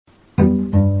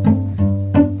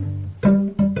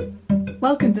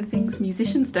Welcome to Things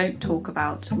Musicians Don't Talk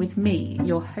About with me,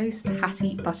 your host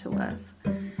Hattie Butterworth.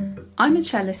 I'm a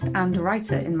cellist and a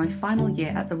writer in my final year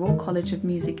at the Royal College of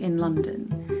Music in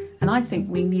London, and I think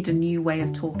we need a new way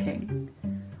of talking.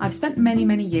 I've spent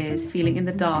many years feeling in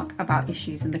the dark about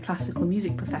issues in the classical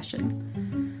music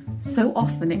profession. So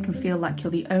often it can feel like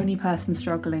you're the only person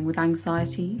struggling with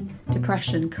anxiety,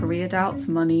 depression, career doubts,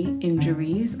 money,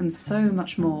 injuries, and so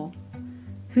much more.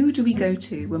 Who do we go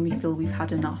to when we feel we've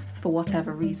had enough, for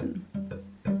whatever reason?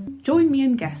 Join me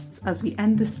and guests as we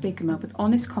end the stigma with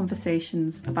honest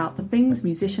conversations about the things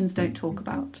musicians don't talk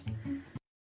about.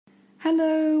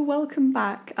 Hello, welcome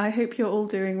back. I hope you're all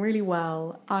doing really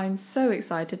well. I'm so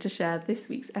excited to share this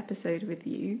week's episode with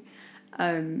you.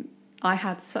 I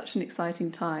had such an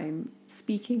exciting time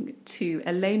speaking to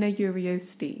Elena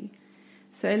Uriosti.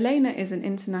 So Elena is an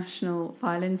international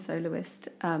violin soloist,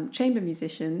 chamber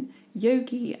musician,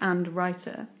 yogi and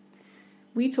writer.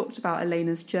 We talked about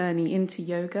Elena's journey into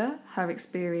yoga, her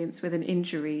experience with an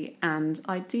injury, and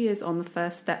ideas on the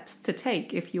first steps to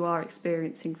take if you are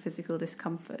experiencing physical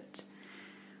discomfort.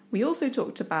 We also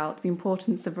talked about the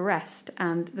importance of rest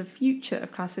and the future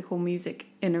of classical music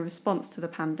in a response to the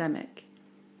pandemic.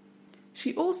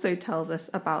 She also tells us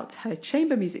about her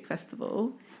chamber music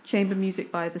festival, Chamber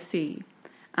Music by the Sea,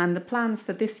 and the plans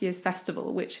for this year's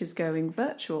festival, which is going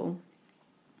virtual.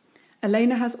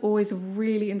 Elena has always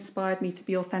really inspired me to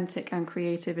be authentic and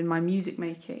creative in my music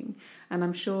making, and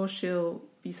I'm sure she'll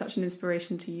be such an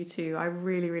inspiration to you too. I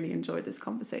really enjoyed this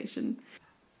conversation.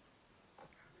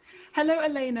 Hello,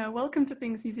 Elena. Welcome to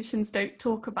Things Musicians Don't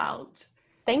Talk About.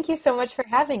 Thank you so much for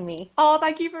having me. Oh,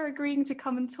 thank you for agreeing to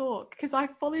come and talk, because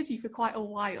I've followed you for quite a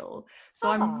while, so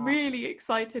I'm really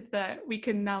excited that we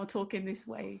can now talk in this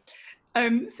way.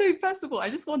 So first of all, I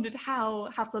just wondered, how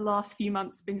have the last few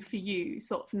months been for you,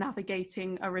 sort of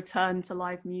navigating a return to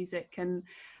live music, and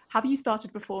have you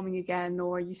started performing again,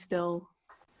 or are you still,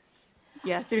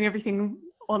 doing everything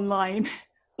online?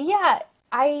 Yeah,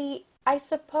 I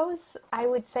suppose I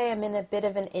would say I'm in a bit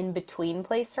of an in-between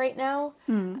place right now.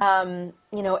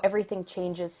 Everything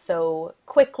changes so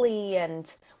quickly,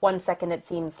 and one second it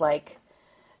seems like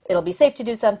it'll be safe to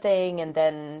do something, and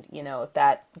then,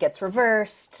 that gets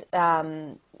reversed.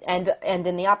 And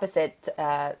in the opposite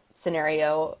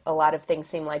scenario, a lot of things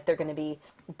seem like they're going to be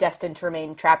destined to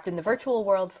remain trapped in the virtual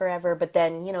world forever. But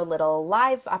then, little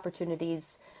live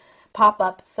opportunities pop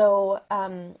up. So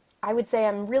I would say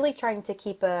I'm really trying to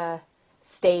keep a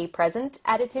stay present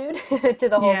attitude to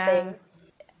the whole thing.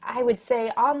 I would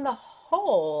say on the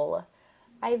whole,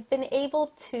 I've been able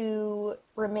to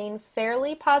remain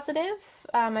fairly positive.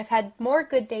 I've had more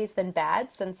good days than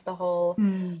bad since the whole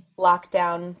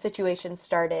lockdown situation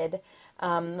started.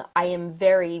 I am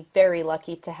very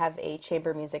lucky to have a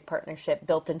chamber music partnership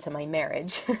built into my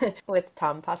marriage with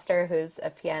Tom Foster, who's a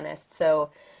pianist.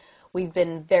 So we've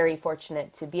been very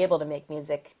fortunate to be able to make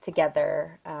music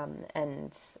together,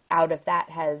 and out of that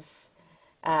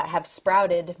have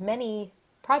sprouted many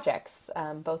projects,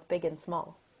 both big and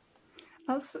small.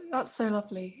 That's so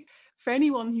lovely. For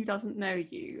anyone who doesn't know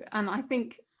you, and I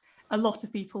think a lot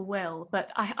of people will,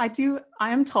 but I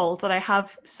am told that I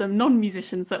have some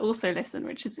non-musicians that also listen,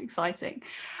 which is exciting.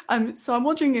 So I'm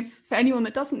wondering, if for anyone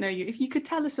that doesn't know you, if you could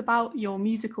tell us about your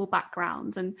musical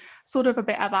background and sort of a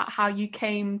bit about how you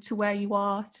came to where you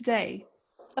are today.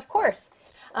 Of course.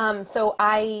 So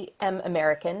I am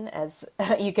American, as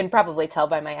you can probably tell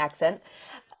by my accent.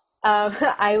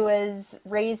 I was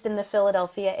raised in the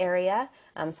Philadelphia area,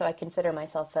 so I consider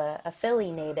myself a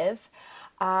Philly native.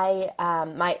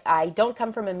 I don't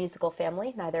come from a musical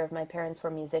family. Neither of my parents were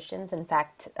musicians. In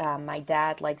fact, my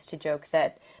dad likes to joke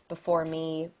that before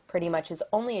me, pretty much his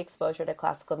only exposure to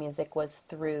classical music was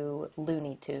through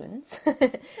Looney Tunes.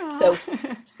 So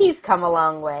he's come a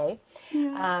long way.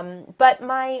 Yeah. But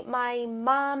my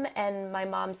mom and my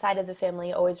mom's side of the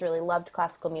family always really loved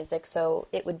classical music, so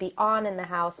it would be on in the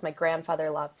house. My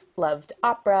grandfather loved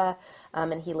opera,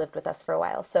 and he lived with us for a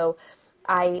while. So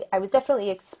I was definitely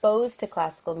exposed to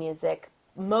classical music,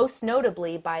 most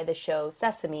notably by the show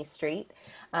Sesame Street,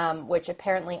 which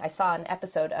apparently I saw an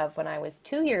episode of when I was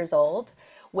 2 years old,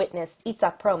 witnessed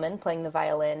Itzhak Perlman playing the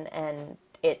violin, and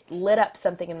it lit up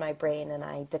something in my brain, and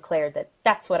I declared that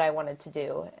that's what I wanted to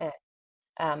do.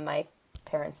 And my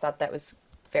parents thought that was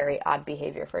very odd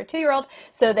behavior for a 2-year-old,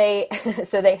 so they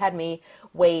had me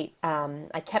wait.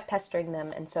 I kept pestering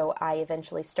them, and so I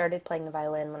eventually started playing the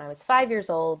violin when I was 5 years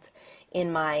old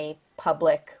in my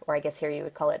public, or I guess here you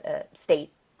would call it a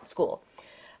state school.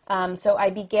 So I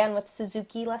began with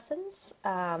Suzuki lessons,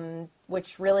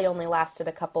 which really only lasted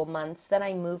a couple months. Then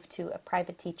I moved to a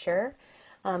private teacher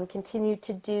Continued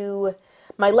to do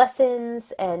my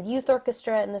lessons and youth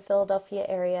orchestra in the Philadelphia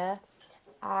area.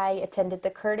 I attended the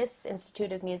Curtis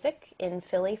Institute of Music in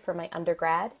Philly for my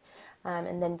undergrad,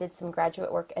 and then did some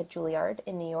graduate work at Juilliard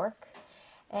in New York.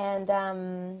 And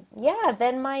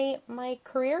then my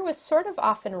career was sort of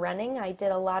off and running. I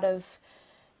did a lot of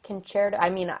concerto. I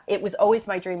mean, it was always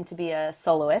my dream to be a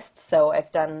soloist, so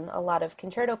I've done a lot of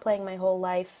concerto playing my whole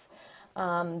life,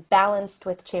 balanced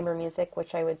with chamber music,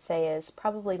 which I would say is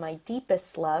probably my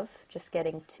deepest love, just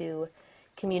getting to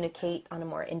communicate on a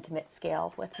more intimate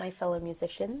scale with my fellow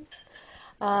musicians.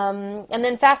 And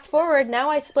then fast forward, now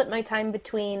I split my time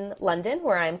between London,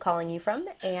 where I'm calling you from,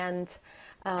 and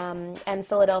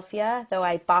Philadelphia, though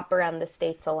I bop around the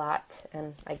States a lot,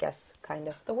 and I guess kind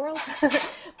of the world.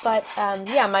 But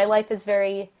my life is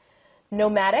very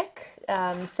nomadic.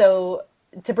 So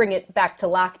to bring it back to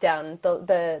lockdown,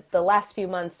 the last few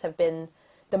months have been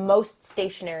the most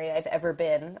stationary I've ever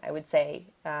been, I would say,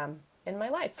 in my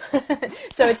life.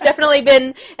 So it's definitely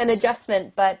been an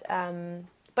adjustment, but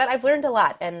I've learned a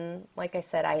lot, and like I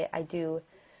said, I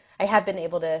have been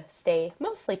able to stay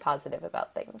mostly positive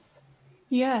about things.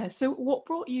 Yeah. So what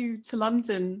brought you to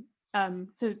London,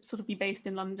 to sort of be based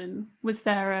in London? Was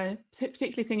there a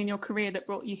particular thing in your career that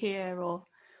brought you here, or?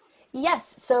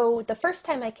 Yes. So the first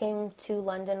time I came to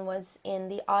London was in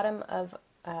the autumn of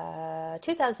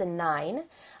 2009.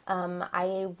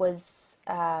 I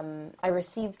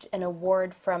received an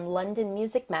award from London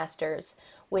Music Masters,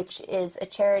 which is a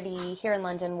charity here in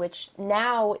London, which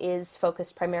now is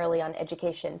focused primarily on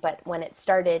education. But when it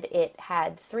started, it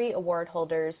had 3 award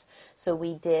holders. So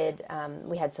we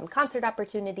had some concert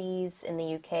opportunities in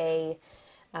the UK,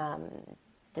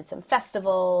 did some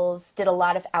festivals, did a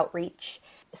lot of outreach.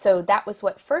 So that was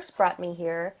what first brought me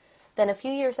here. Then a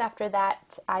few years after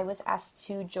that, I was asked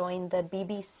to join the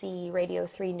BBC Radio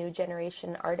 3 New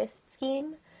Generation Artist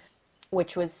Scheme,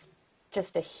 which was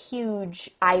just a huge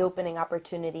eye-opening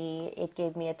opportunity. It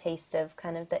gave me a taste of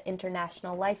kind of the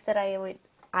international life that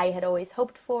I had always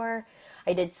hoped for.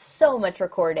 I did so much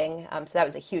recording, so that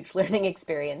was a huge learning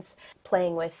experience,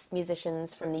 playing with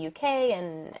musicians from the UK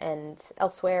and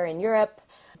elsewhere in Europe,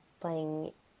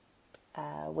 playing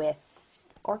with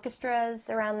orchestras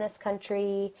around this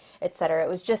country, etc. It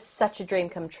was just such a dream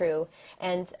come true.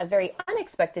 And a very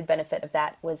unexpected benefit of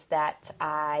that was that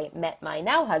I met my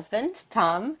now husband,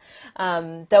 Tom,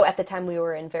 though at the time we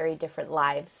were in very different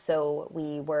lives. So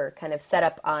we were kind of set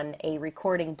up on a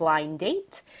recording blind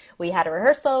date. We had a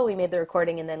rehearsal, we made the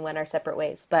recording, and then went our separate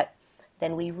ways. But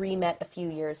then we re-met a few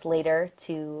years later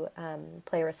to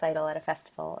play a recital at a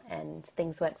festival, and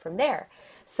things went from there.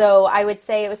 So I would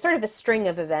say it was sort of a string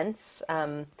of events,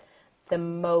 the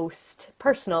most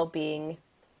personal being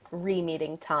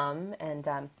re-meeting Tom and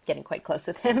getting quite close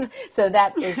with him. So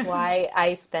that is why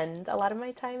I spend a lot of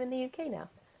my time in the UK now.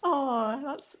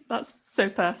 Oh, that's so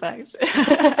perfect.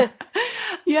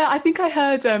 Yeah, I think I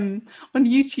heard on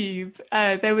YouTube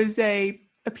there was a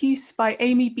piece by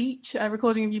Amy Beach, a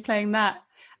recording of you playing that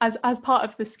as part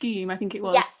of the scheme. I think it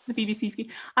was. Yes. The BBC scheme.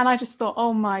 And I just thought,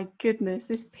 oh my goodness,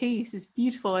 this piece is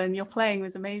beautiful and your playing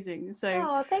was amazing. So,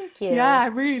 oh, thank you. Yeah,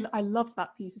 I loved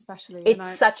that piece especially.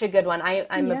 It's such a good one. I'm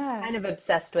kind of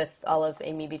obsessed with all of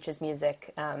Amy Beach's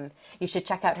music. You should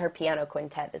check out her piano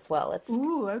quintet as well. It's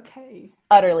okay.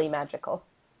 Utterly magical.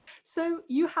 So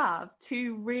you have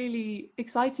 2 really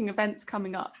exciting events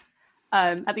coming up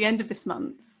at the end of this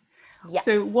month. Yes.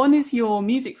 So one is your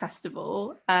music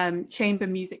festival, Chamber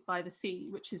Music by the Sea,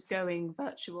 which is going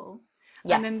virtual.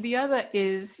 Yes. And then the other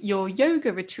is your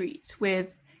yoga retreat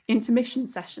with intermission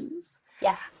sessions.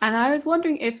 Yes. And I was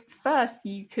wondering if first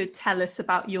you could tell us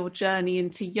about your journey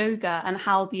into yoga and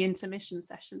how the intermission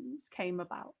sessions came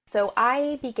about. So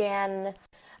I began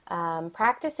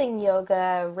practicing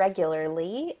yoga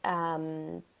regularly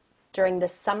during the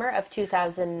summer of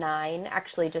 2009,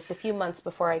 actually just a few months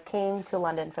before I came to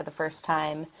London for the first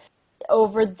time.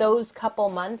 Over those couple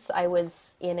months, I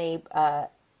was in a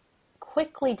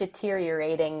quickly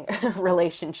deteriorating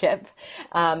relationship,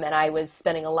 and I was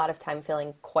spending a lot of time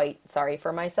feeling quite sorry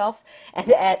for myself. And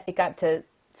it got to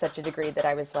such a degree that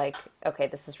I was like, okay,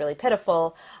 this is really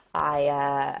pitiful.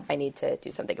 I need to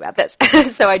do something about this.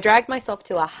 So I dragged myself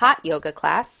to a hot yoga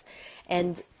class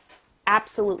and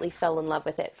absolutely fell in love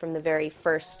with it from the very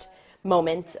first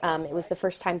moment. It was the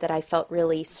first time that I felt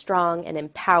really strong and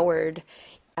empowered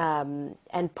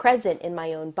and present in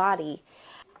my own body.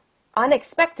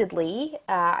 Unexpectedly,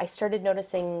 I started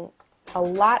noticing a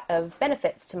lot of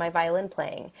benefits to my violin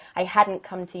playing. I hadn't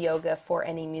come to yoga for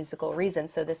any musical reason,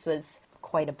 so this was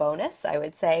quite a bonus, I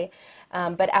would say.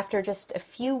 But after just a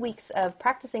few weeks of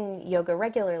practicing yoga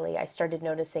regularly, I started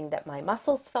noticing that my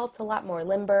muscles felt a lot more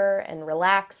limber and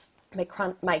relaxed.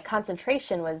 My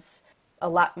concentration was a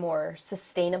lot more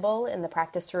sustainable in the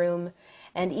practice room.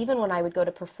 And even when I would go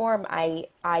to perform,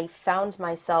 I found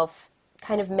myself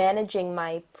kind of managing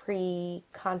my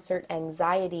pre-concert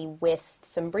anxiety with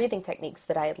some breathing techniques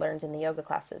that I had learned in the yoga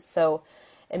classes. So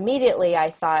immediately I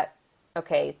thought,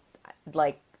 okay,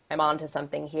 like I'm onto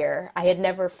something here. I had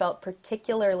never felt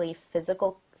particularly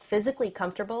physically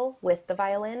comfortable with the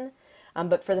violin,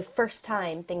 but for the first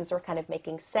time, things were kind of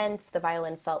making sense. The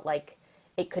violin felt like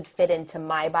it could fit into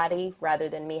my body rather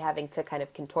than me having to kind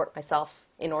of contort myself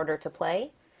in order to play.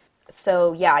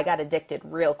 So yeah, I got addicted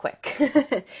real quick.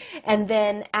 And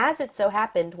then as it so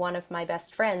happened, one of my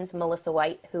best friends, Melissa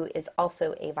White, who is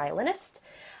also a violinist,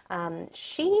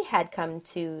 she had come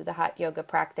to the hot yoga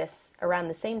practice around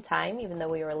the same time, even though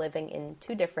we were living in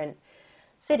two different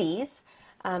cities.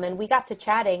 And we got to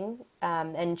chatting,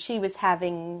 and she was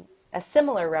having a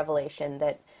similar revelation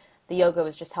that the yoga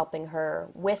was just helping her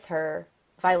with her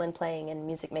violin playing and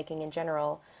music making in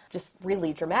general, just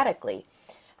really dramatically.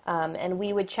 And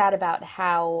we would chat about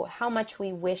how much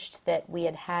we wished that we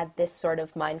had had this sort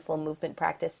of mindful movement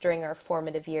practice during our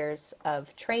formative years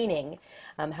of training,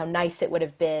 how nice it would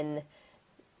have been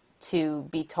to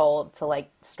be told to like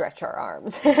stretch our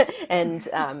arms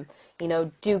and,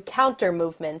 do counter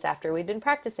movements after we'd been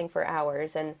practicing for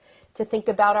hours, and to think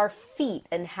about our feet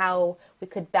and how we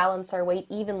could balance our weight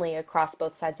evenly across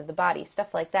both sides of the body,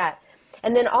 stuff like that.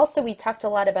 And then also we talked a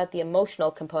lot about the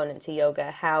emotional component to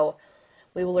yoga, how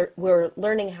we're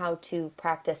learning how to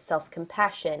practice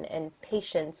self-compassion and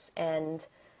patience and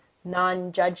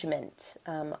non-judgment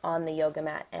on the yoga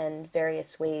mat, and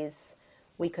various ways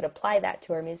we could apply that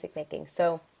to our music making.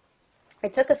 So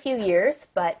it took a few years,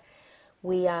 but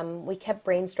we kept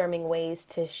brainstorming ways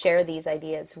to share these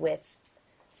ideas with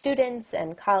students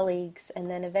and colleagues, and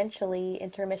then eventually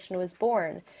Intermission was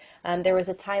born. There was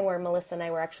a time where Melissa and I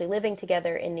were actually living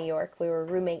together in New York. We were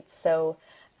roommates, so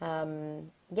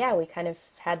we kind of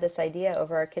had this idea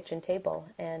over our kitchen table.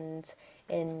 And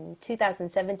in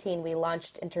 2017, we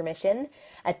launched Intermission.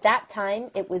 At that time,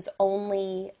 it was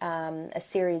only a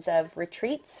series of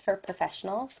retreats for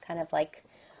professionals, kind of like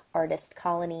artist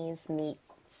colonies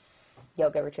meets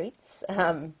yoga retreats.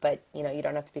 But, you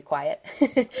don't have to be quiet.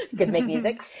 You could make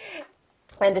music.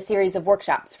 And a series of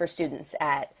workshops for students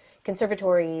at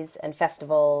conservatories and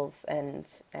festivals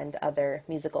and other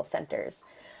musical centers.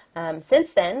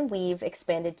 Since then, we've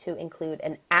expanded to include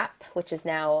an app, which is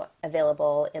now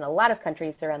available in a lot of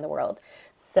countries around the world.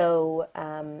 So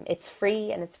it's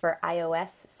free and it's for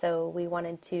iOS. So we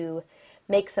wanted to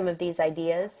make some of these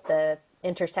ideas, the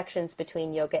intersections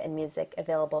between yoga and music,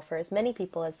 available for as many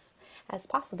people as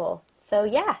possible. So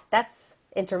yeah, that's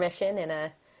Intermission in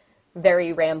a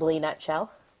very rambly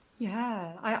nutshell.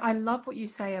 Yeah, I love what you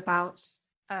say about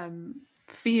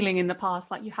feeling in the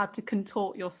past like you had to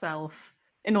contort yourself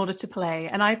in order to play.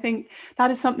 And I think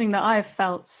that is something that I have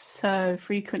felt so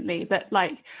frequently, that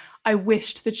like I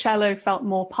wished the cello felt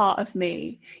more part of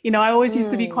me. I always used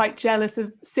to be quite jealous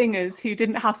of singers who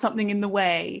didn't have something in the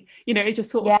way. It just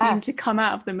sort of seemed to come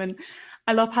out of them. And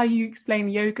I love how you explain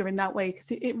yoga in that way, because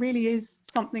it really is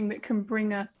something that can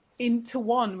bring us into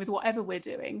one with whatever we're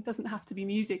doing. It doesn't have to be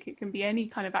music. It can be any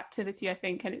kind of activity, I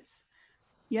think. And it's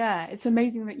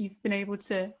amazing that you've been able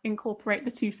to incorporate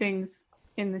the two things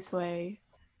in this way.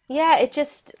 Yeah, it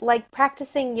just like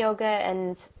practicing yoga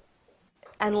and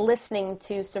listening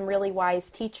to some really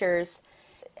wise teachers.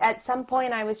 At some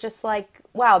point I was just like,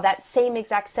 wow, that same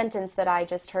exact sentence that I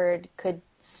just heard could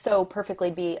so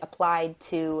perfectly be applied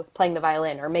to playing the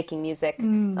violin or making music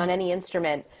on any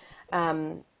instrument.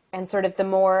 And sort of the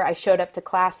more I showed up to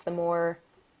class, the more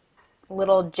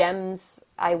little gems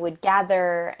I would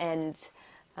gather and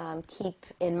keep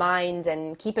in mind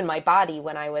and keep in my body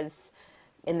when I was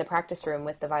in the practice room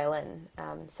with the violin.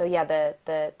 So yeah,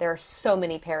 there are so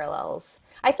many parallels,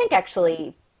 I think,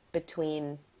 actually,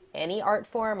 between any art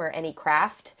form or any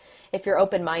craft. If you're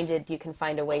open-minded, you can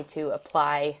find a way to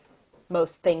apply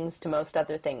most things to most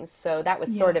other things. So that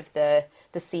was sort of the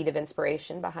seed of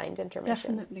inspiration behind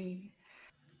Intermission. Definitely.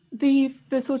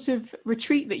 The sort of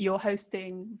retreat that you're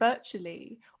hosting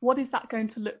virtually, what is that going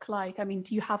to look like? I mean,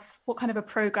 what kind of a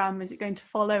program is it going to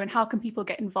follow, and how can people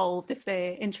get involved if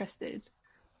they're interested?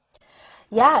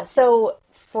 Yeah, so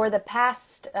for the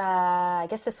past, I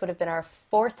guess this would have been our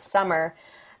fourth summer,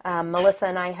 Melissa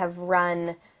and I have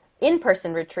run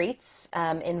in-person retreats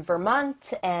in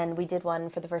Vermont, and we did one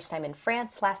for the first time in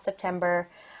France last September,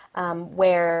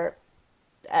 where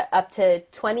up to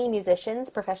 20 musicians,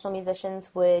 professional musicians,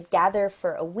 would gather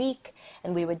for a week,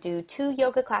 and we would do 2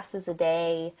 yoga classes a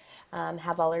day,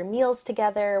 have all our meals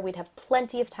together. We'd have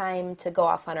plenty of time to go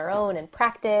off on our own and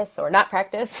practice or not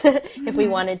practice if we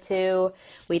wanted to.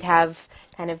 We'd have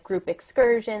kind of group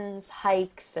excursions,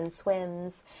 hikes, and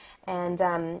swims. And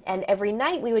every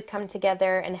night we would come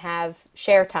together and have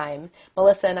share time.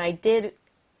 Melissa and I did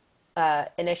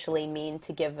initially mean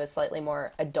to give a slightly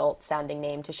more adult sounding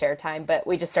name to share time, but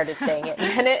we just started saying it,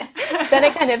 and then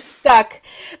it kind of stuck.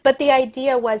 But the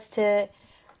idea was to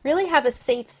really have a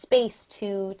safe space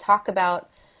to talk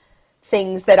about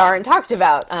things that aren't talked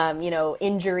about,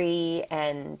 injury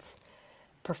and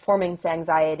performance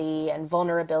anxiety and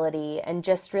vulnerability, and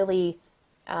just really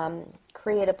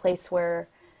create a place where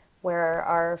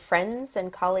our friends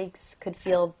and colleagues could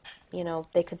feel,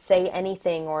 they could say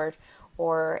anything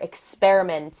or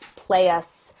experiment, play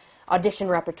us audition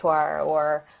repertoire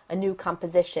or a new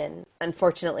composition.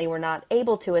 Unfortunately, we're not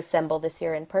able to assemble this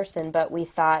year in person, but we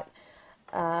thought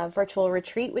virtual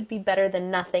retreat would be better than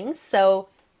nothing. So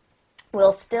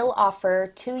we'll still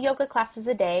offer 2 yoga classes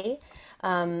a day,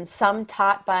 some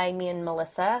taught by me and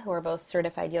Melissa, who are both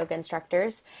certified yoga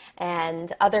instructors,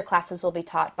 and other classes will be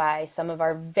taught by some of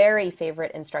our very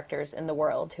favorite instructors in the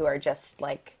world who are just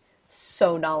like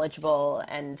so knowledgeable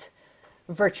and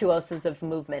virtuosos of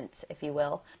movement, if you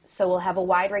will. So we'll have a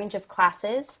wide range of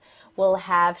classes. We'll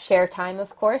have share time,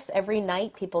 of course. Every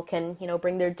night people can,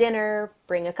 bring their dinner,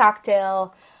 bring a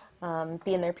cocktail,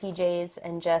 be in their PJs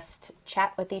and just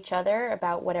chat with each other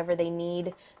about whatever they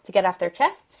need to get off their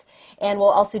chests. And we'll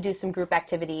also do some group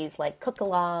activities like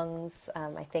cook-alongs.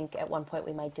 I think at one point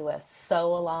we might do a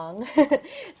sew-along.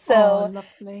 Oh,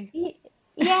 lovely.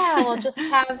 Yeah, we'll just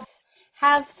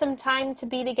have some time to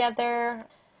be together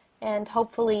and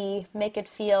hopefully make it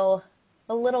feel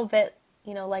a little bit,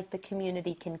 like the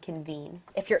community can convene.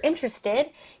 If you're interested,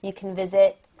 you can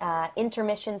visit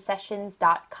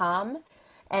intermissionsessions.com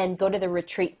and go to the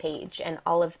retreat page, and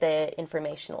all of the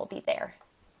information will be there.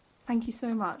 Thank you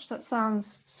so much. That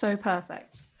sounds so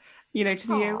perfect. To be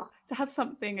able to have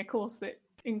a course that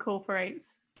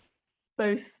incorporates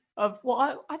both of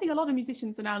what I think a lot of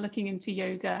musicians are now looking into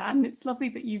yoga, and it's lovely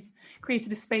that you've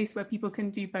created a space where people can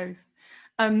do both.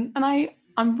 And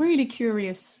I'm really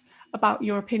curious about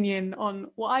your opinion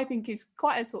on what I think is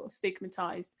quite a sort of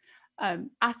stigmatized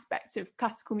aspect of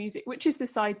classical music, which is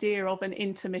this idea of an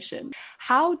intermission.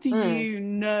 How do you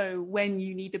know when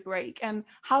you need a break, and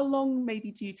how long maybe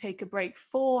do you take a break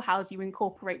for? How do you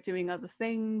incorporate doing other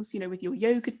things, with your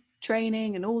yoga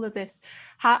training and all of this?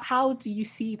 How do you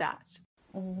see that?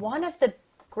 One of the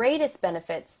greatest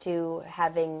benefits to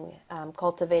having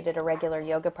cultivated a regular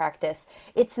yoga practice,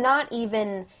 it's not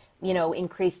even,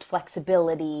 increased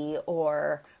flexibility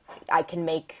or I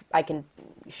can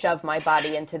shove my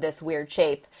body into this weird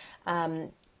shape.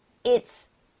 It's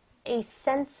a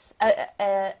sense,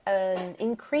 an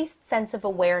increased sense of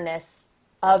awareness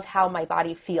of how my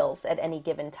body feels at any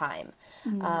given time.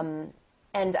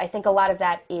 And I think a lot of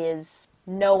that is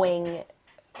knowing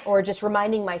or just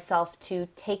reminding myself to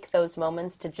take those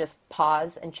moments to just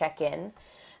pause and check in.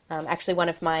 Actually, one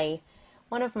of my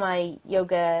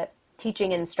yoga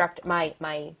teaching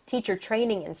my teacher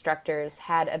training instructors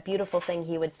had a beautiful thing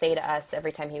he would say to us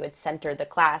every time he would center the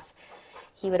class.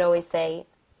 He would always say,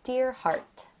 "Dear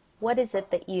heart, what is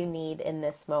it that you need in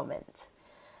this moment?"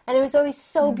 And it was always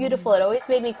so beautiful. It always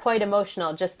made me quite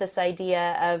emotional, just this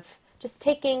idea of just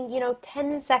taking,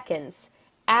 10 seconds.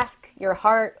 Ask your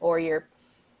heart or your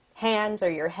hands or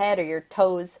your head or your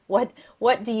toes, what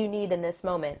do you need in this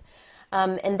moment?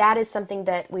 And that is something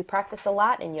that we practice a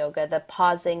lot in yoga, the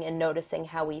pausing and noticing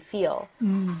how we feel.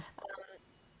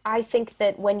 I think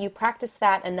that when you practice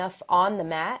that enough on the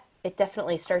mat, it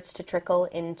definitely starts to trickle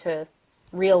into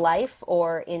real life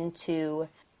or into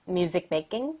music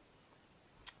making.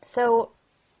 So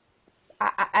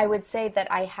I would say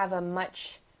that I have a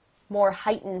much more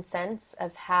heightened sense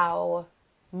of how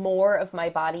more of my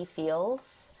body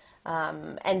feels,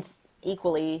 and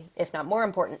equally, if not more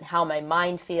important, how my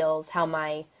mind feels, how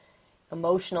my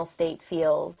emotional state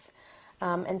feels.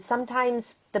 And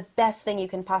sometimes the best thing you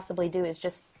can possibly do is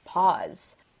just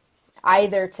pause,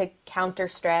 either to counter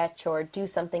stretch or do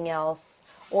something else,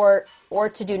 or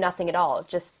to do nothing at all.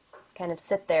 Just kind of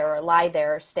sit there or lie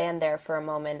there or stand there for a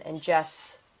moment and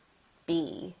just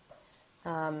be,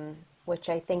 which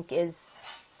I think is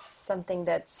something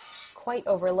that's quite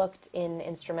overlooked in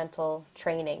instrumental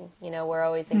training. We're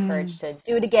always encouraged to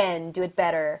do it again, do it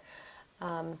better.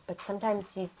 But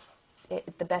sometimes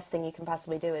the best thing you can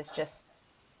possibly do is just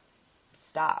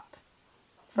stop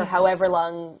for however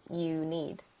long you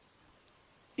need.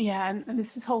 Yeah, and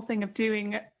this whole thing of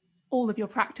doing all of your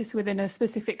practice within a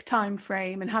specific time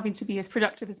frame and having to be as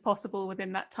productive as possible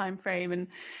within that time frame. And,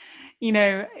 you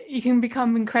know, you can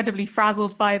become incredibly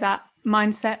frazzled by that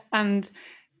mindset. And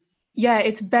yeah,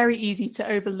 it's very easy to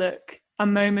overlook a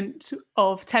moment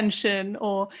of tension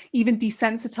or even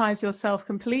desensitize yourself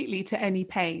completely to any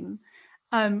pain.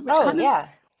 Which Oh, yeah.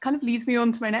 kind of leads me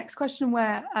on to my next question,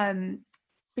 where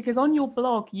because on your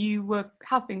blog you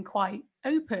have been quite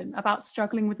open about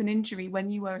struggling with an injury when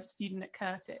you were a student at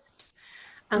Curtis,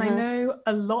 and I know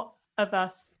a lot of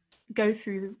us go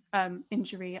through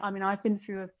injury. I mean, I've been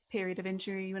through a period of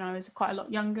injury when I was quite a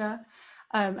lot younger,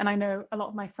 and I know a lot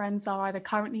of my friends are either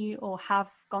currently or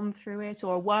have gone through it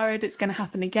or are worried it's going to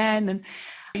happen again. And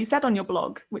you said on your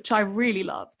blog, which I really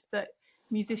loved, that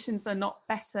musicians are not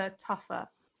better, tougher,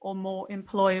 or more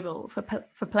employable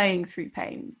for playing through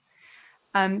pain.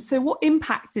 So what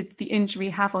impact did the injury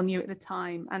have on you at the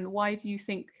time, and why do you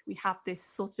think we have this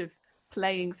sort of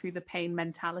playing through the pain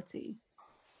mentality?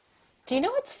 Do you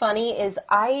know what's funny is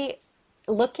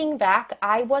looking back,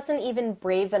 I wasn't even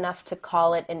brave enough to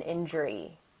call it an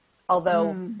injury.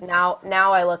 Although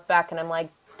now I look back and I'm like,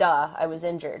 duh, I was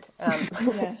injured.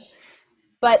 Yeah.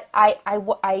 But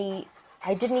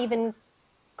I didn't even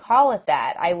call it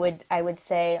that. I would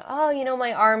say, oh, you know,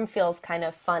 my arm feels kind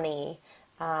of funny.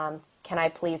 Can I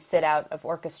please sit out of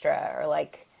orchestra? Or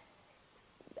like,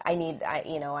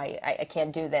 I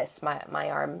can't do this. My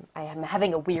arm, I am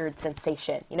having a weird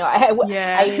sensation. You know,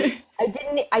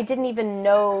 I didn't even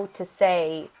know to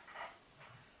say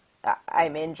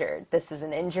I'm injured. This is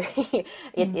an injury.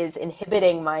 It is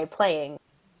inhibiting my playing.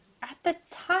 At the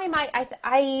time,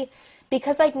 I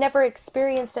because I'd never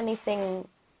experienced anything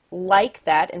like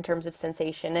that in terms of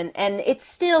sensation, and it's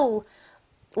still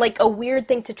like a weird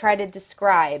thing to try to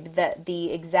describe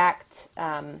the exact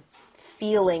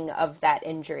feeling of that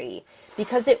injury,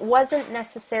 because it wasn't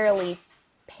necessarily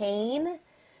pain,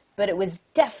 but it was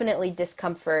definitely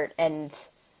discomfort, and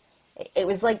it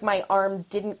was like my arm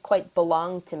didn't quite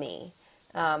belong to me.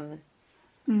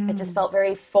 It just felt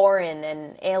very foreign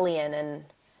and alien, and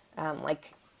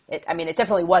like it. I mean, it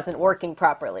definitely wasn't working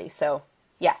properly. So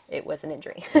yeah, it was an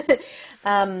injury.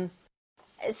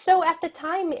 So at the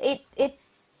time,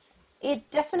 it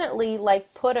definitely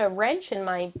like put a wrench in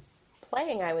my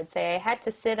playing. I would say I had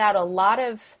to sit out a lot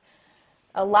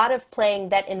of playing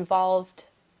that involved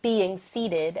being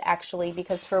seated, actually,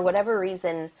 because for whatever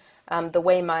reason, the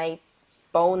way my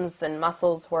bones and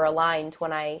muscles were aligned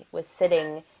when I was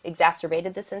sitting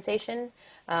exacerbated the sensation,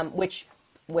 which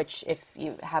if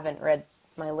you haven't read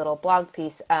my little blog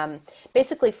piece,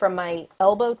 basically from my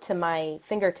elbow to my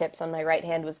fingertips on my right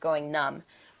hand was going numb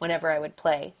whenever I would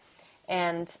play.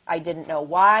 And I didn't know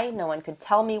why. No one could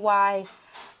tell me why.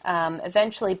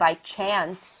 Eventually, by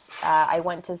chance, I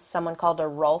went to someone called a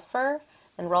Rolfer.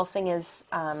 And rolfing is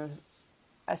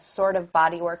a sort of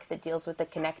body work that deals with the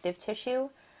connective tissue.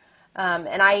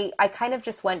 And I kind of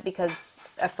just went because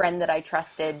a friend that I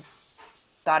trusted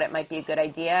thought it might be a good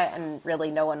idea, and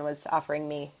really no one was offering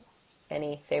me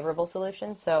any favorable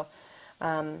solution. So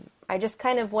I just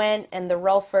kind of went, and the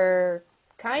Rolfer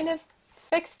kind of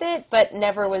fixed it, but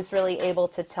never was really able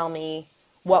to tell me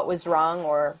what was wrong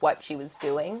or what she was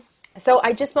doing. So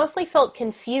I just mostly felt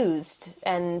confused,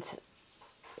 and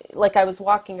like I was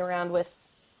walking around with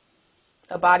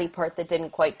a body part that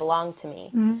didn't quite belong to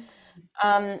me.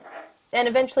 And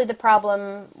eventually the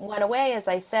problem went away, as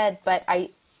I said, but I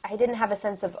didn't have a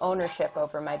sense of ownership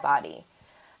over my body.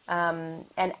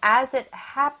 And as it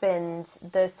happened,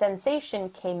 the sensation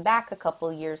came back a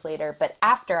couple years later, but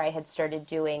after I had started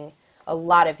doing a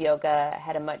lot of yoga, I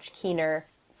had a much keener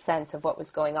sense of what was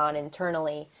going on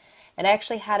internally. And I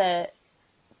actually had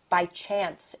by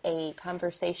chance, a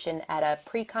conversation at a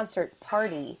pre-concert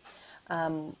party.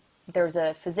 There was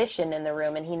a physician in the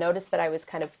room, and he noticed that I was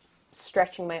kind of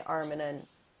stretching my arm in an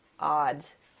odd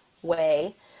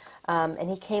way. And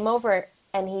he came over,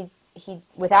 and he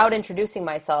without introducing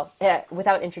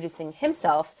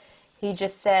himself, he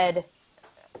just said,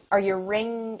 "Are your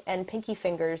ring and pinky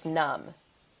fingers numb?"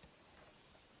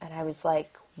 And I was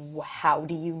like, how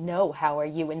do you know? How are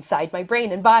you inside my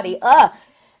brain and body?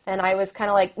 And I was kind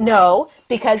of like, no,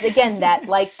 because again, that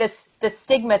like the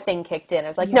stigma thing kicked in. I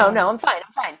was like, no, I'm fine.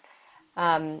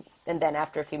 And then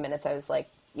after a few minutes, I was like,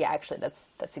 yeah, actually,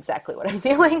 that's exactly what I'm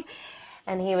feeling.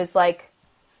 And he was like,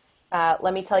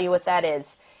 let me tell you what that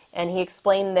is. And he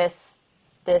explained this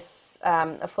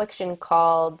affliction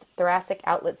called thoracic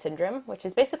outlet syndrome, which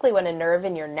is basically when a nerve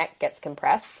in your neck gets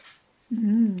compressed.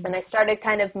 And I started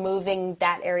kind of moving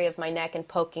that area of my neck and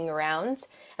poking around,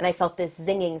 and I felt this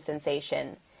zinging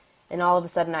sensation. And all of a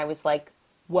sudden I was like,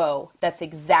 whoa, that's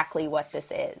exactly what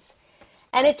this is.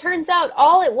 And it turns out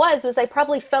all it was I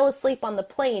probably fell asleep on the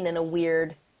plane in a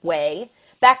weird way.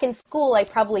 Back in school, I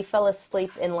probably fell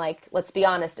asleep in, like, let's be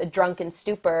honest, a drunken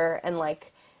stupor, and,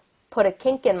 like, put a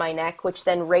kink in my neck, which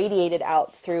then radiated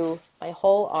out through my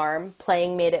whole arm.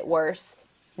 Playing made it worse.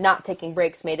 Not taking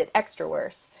breaks made it extra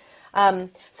worse.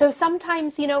 So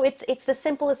sometimes, it's the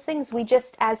simplest things. We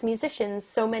just, as musicians,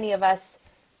 so many of us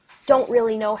don't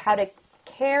really know how to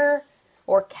care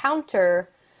or counter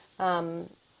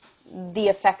the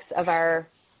effects of our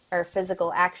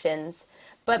physical actions.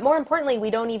 But more importantly, we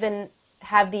don't even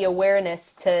have the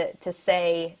awareness to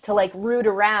root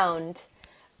around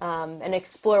and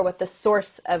explore what the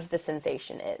source of the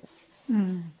sensation is.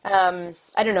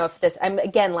 I don't know if I'm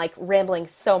again like rambling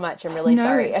so much. I'm really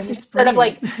sorry. I'm just sort of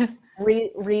like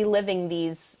reliving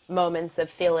these moments of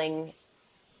feeling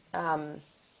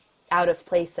out of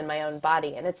place in my own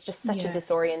body, and it's just such a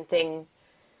disorienting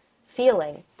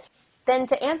feeling. Then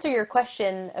to answer your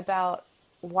question about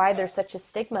why there's such a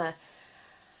stigma,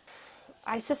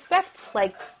 I suspect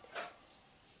like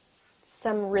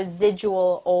some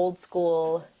residual old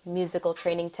school musical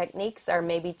training techniques are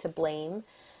maybe to blame.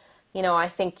 I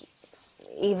think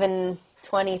even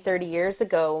 20, 30 years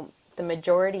ago, the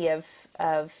majority of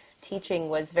teaching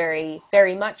was very,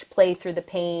 very much play through the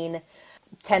pain,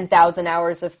 10,000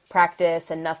 hours of practice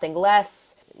and nothing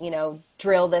less,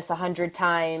 drill this 100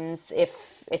 times.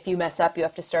 If you mess up, you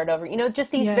have to start over.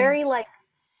 Just these very like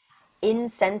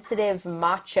insensitive,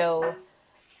 macho.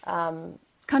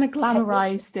 It's kind of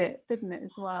glamorized it, didn't it,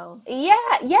 as well? Yeah.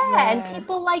 And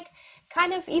people like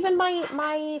kind of, even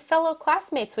my fellow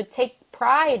classmates would take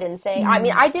pride in saying, I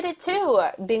mean, I did it too,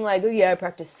 being like, oh yeah, I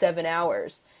practiced 7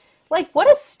 hours. Like, what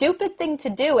a stupid thing to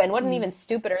do, and what an even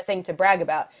stupider thing to brag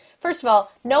about. First of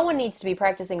all, no one needs to be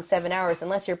practicing 7 hours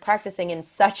unless you're practicing in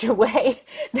such a way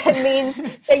that means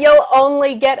that you'll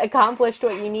only get accomplished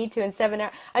what you need to in 7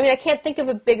 hours. I mean, I can't think of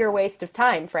a bigger waste of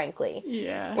time, frankly.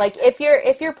 Yeah. Like, if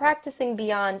you're practicing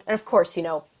beyond, and of course,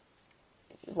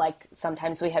 like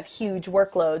sometimes we have huge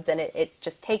workloads and it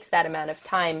just takes that amount of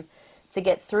time to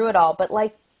get through it all, but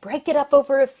like break it up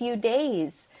over a few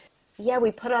days. Yeah,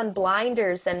 we put on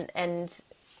blinders and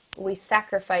we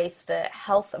sacrifice the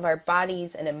health of our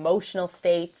bodies and emotional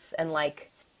states, and like,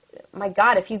 my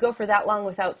God, if you go for that long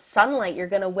without sunlight, you're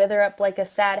going to wither up like a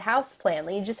sad houseplant.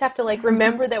 Like, you just have to like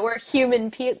remember that we're human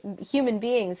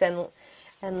beings, and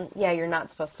yeah, you're not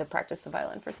supposed to practice the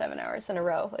violin for 7 hours in a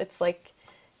row. It's like,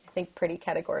 I think pretty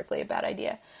categorically a bad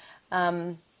idea.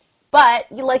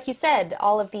 But like you said,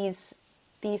 all of these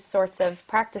sorts of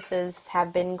practices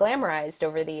have been glamorized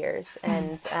over the years,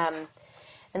 and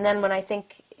then when I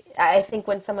think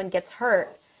when someone gets hurt,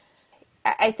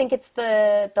 I think it's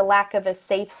the lack of a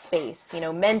safe space.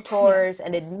 Mentors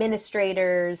and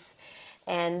administrators,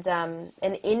 and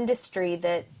an industry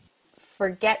that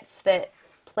forgets that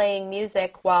playing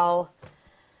music, while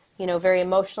very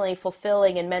emotionally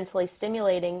fulfilling and mentally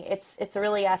stimulating, it's a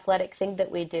really athletic thing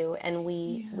that we do, and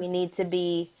we need to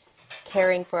be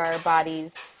caring for our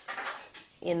bodies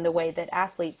in the way that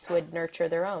athletes would nurture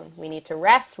their own. We need to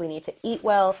rest, we need to eat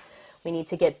well, we need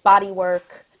to get body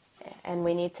work, and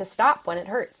we need to stop when it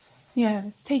hurts. Yeah,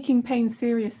 taking pain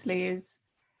seriously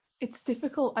it's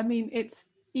difficult. I mean, it's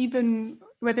even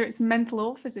whether it's mental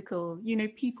or physical,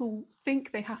 people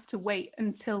think they have to wait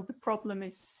until the problem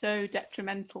is so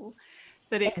detrimental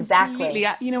that it completely,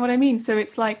 you know what I mean? So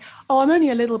it's like, oh, I'm only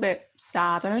a little bit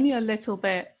sad, I'm only a little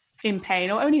bit in pain,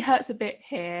 or only hurts a bit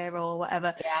here or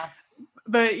whatever. Yeah.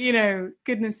 But,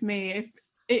 goodness me, if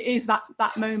it is that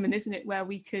moment, isn't it, where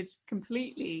we could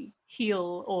completely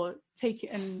heal or take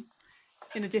it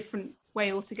in a different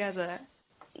way altogether.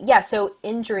 Yeah, so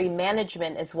injury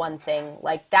management is one thing.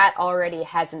 Like, that already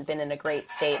hasn't been in a great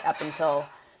state up until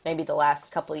maybe the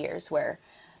last couple of years, where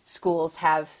schools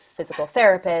have physical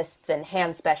therapists and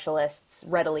hand specialists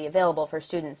readily available for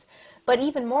students. But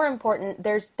even more important,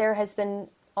 there has been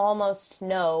almost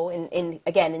no,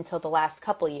 again, until the last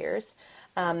couple of years,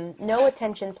 no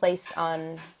attention placed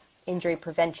on injury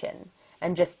prevention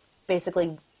and just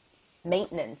basically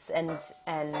maintenance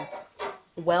and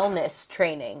wellness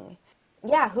training.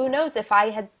 Yeah, who knows, if I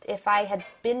had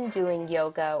been doing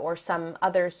yoga or some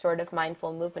other sort of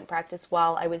mindful movement practice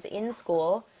while I was in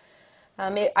school,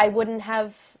 I wouldn't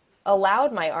have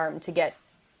allowed my arm to get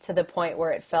to the point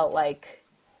where it felt like,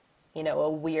 a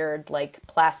weird, like,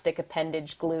 plastic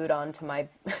appendage glued onto my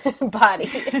body.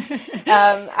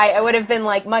 I would have been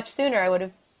like, much sooner,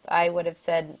 I would have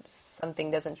said,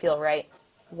 something doesn't feel right.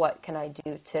 What can I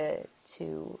do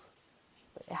to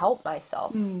help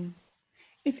myself?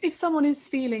 If someone is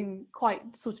feeling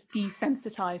quite sort of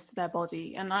desensitized to their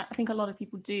body, and I think a lot of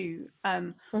people do,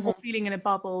 or feeling in a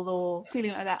bubble, or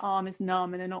feeling like their arm is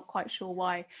numb and they're not quite sure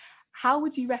why, how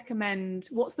would you recommend,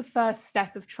 what's the first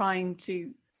step of trying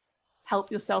to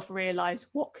help yourself realize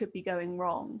what could be going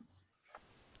wrong?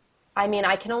 I mean,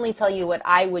 I can only tell you what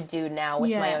I would do now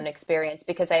with my own experience,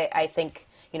 because I think,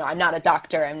 I'm not a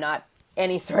doctor, I'm not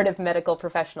any sort of medical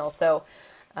professional. So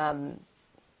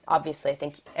obviously I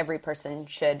think every person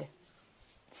should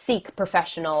seek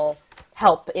professional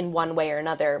help in one way or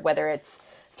another, whether it's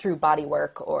through body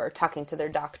work or talking to their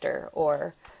doctor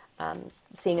or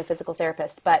seeing a physical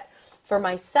therapist. But for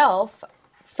myself,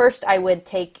 first I would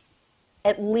take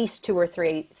at least 2 or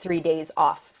 3 days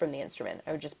off from the instrument.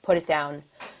 I would just put it down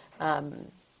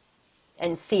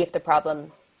and see if the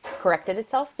problem corrected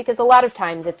itself, because a lot of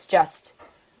times it's just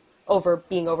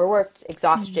being overworked,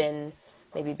 exhaustion,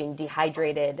 maybe being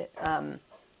dehydrated, and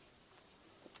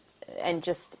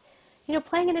just,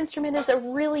 playing an instrument is a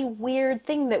really weird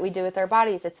thing that we do with our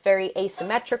bodies. It's very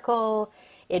asymmetrical.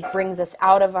 It brings us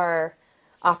out of our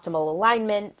optimal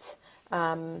alignment.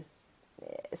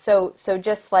 So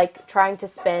just like trying to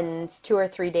spend 2 or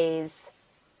 3 days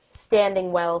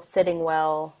standing well, sitting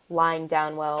well, lying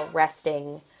down well,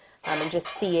 resting, and just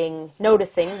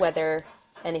noticing whether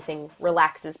anything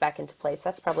relaxes back into place.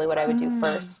 That's probably what I would do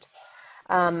first.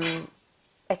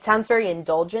 It sounds very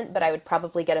indulgent, but I would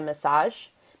probably get a massage,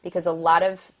 because a lot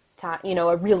of time,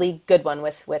 a really good one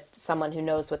with someone who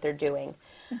knows what they're doing.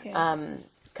 Okay.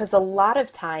 Because a lot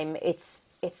of time it's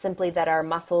simply that our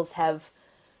muscles have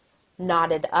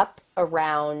knotted up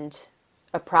around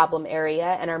a problem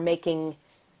area and are making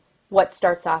what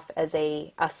starts off as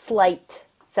a slight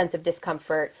sense of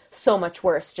discomfort so much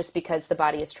worse, just because the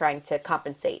body is trying to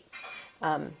compensate.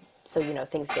 So,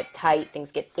 things get tight,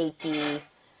 things get achy.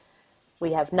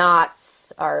 We have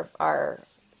knots, our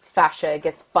fascia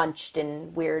gets bunched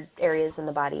in weird areas in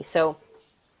the body. So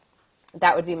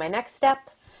that would be my next step.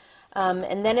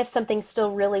 And then if something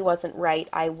still really wasn't right,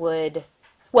 I would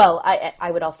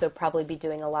also probably be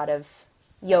doing a lot of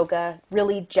yoga,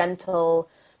 really gentle,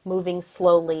 moving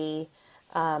slowly,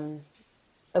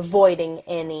 avoiding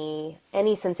any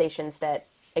sensations that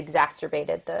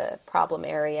exacerbated the problem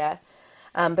area,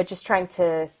 but just trying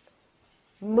to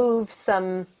move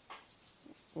some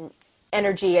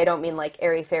energy. I don't mean like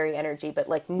airy-fairy energy, but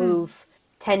like move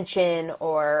tension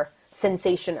or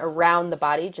sensation around the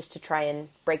body, just to try and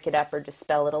break it up or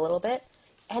dispel it a little bit.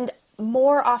 And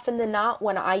more often than not,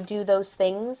 when I do those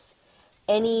things,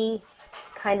 any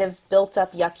kind of built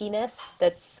up yuckiness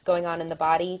that's going on in the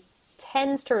body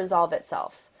tends to resolve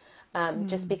itself.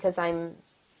 Just because I'm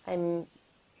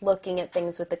looking at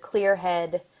things with a clear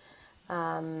head,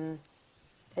 a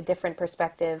different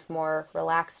perspective, more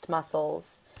relaxed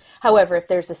muscles. However, if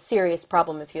there's a serious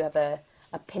problem, if you have a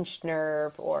pinched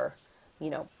nerve or,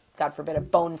 God forbid, a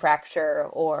bone fracture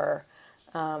or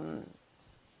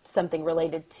something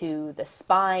related to the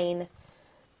spine,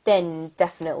 then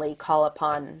definitely call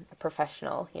upon a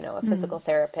professional, a physical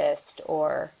therapist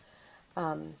or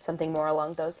something more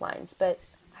along those lines. But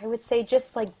I would say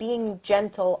just like being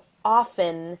gentle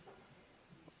often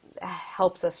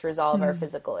helps us resolve our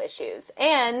physical issues.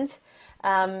 And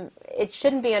it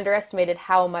shouldn't be underestimated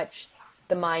how much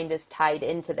the mind is tied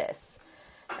into this.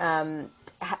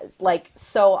 Like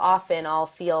so often I'll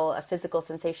feel a physical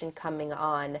sensation coming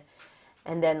on,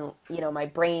 and then, my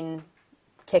brain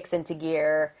kicks into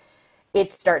gear. It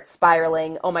starts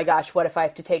spiraling. Oh my gosh, what if I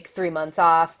have to take 3 months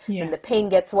off? Yeah. And the pain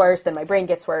gets worse, then my brain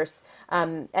gets worse.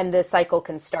 And the cycle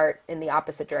can start in the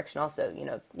opposite direction also.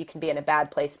 You can be in a bad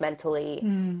place mentally,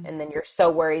 and then you're so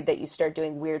worried that you start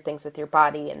doing weird things with your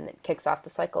body, and it kicks off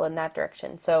the cycle in that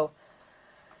direction. So,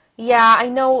 yeah, I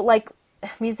know, like,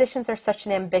 musicians are such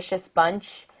an ambitious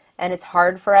bunch, and it's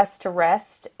hard for us to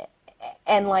rest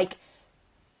and, like,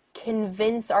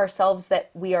 convince ourselves that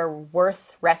we are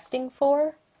worth resting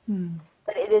for.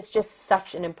 But it is just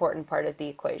such an important part of the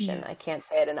equation. Yeah. I can't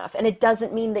say it enough. And it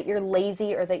doesn't mean that you're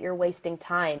lazy or that you're wasting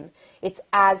time. It's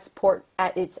as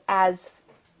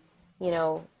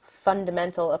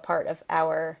fundamental a part of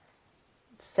our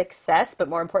success, but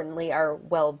more importantly, our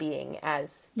well-being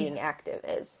as being active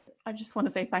is. I just want to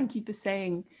say thank you for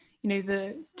saying,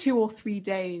 the 2 or 3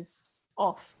 days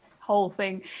off whole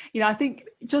thing. I think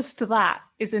just that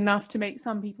is enough to make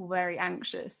some people very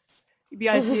anxious. The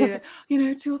idea that,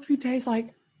 2 or 3 days,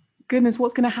 like, goodness,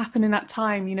 what's going to happen in that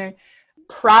time,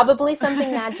 Probably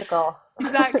something magical.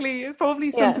 Exactly. Probably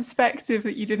some perspective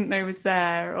that you didn't know was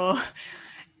there. Or,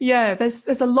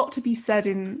 there's a lot to be said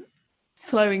in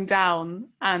slowing down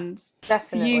and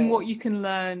seeing what you can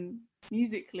learn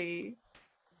musically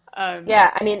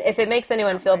Yeah, I mean, if it makes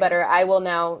anyone Can't feel wait. better, I will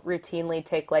now routinely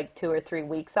take like 2 or 3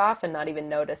 weeks off and not even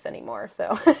notice anymore.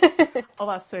 So, Oh,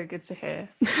 that's so good to hear.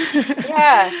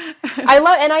 yeah, I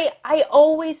love, and I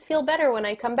always feel better when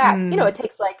I come back. You know, it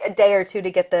takes like a day or two to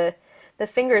get the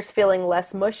fingers feeling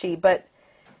less mushy, but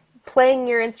playing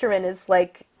your instrument is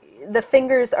like the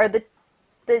fingers are the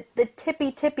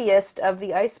tippy tippiest of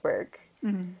the iceberg.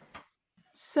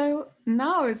 So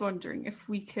now I was wondering if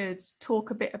we could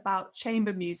talk a bit about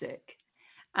chamber music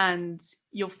and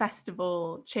your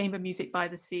festival, Chamber Music by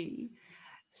the Sea.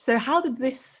 So, how did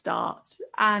this start,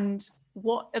 and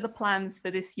what are the plans for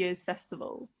this year's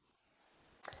festival?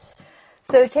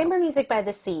 So, chamber music by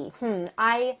the sea.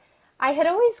 I had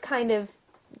always kind of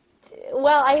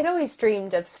well, I had always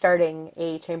dreamed of starting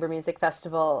a chamber music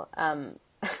festival,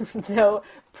 though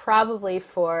probably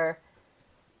for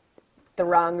the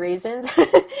wrong reasons.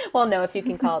 Well, no, if you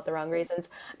can call it the wrong reasons.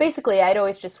 Basically, I'd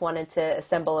always just wanted to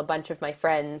assemble a bunch of my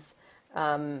friends,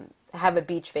 have a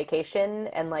beach vacation,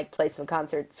 and like play some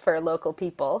concerts for local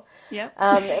people. Yep.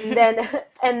 And then,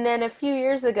 and then a few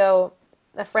years ago,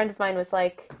 a friend of mine was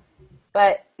like,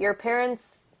 "But your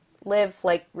parents live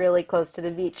like really close to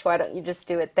the beach. Why don't you just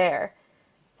do it there?"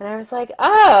 And I was like,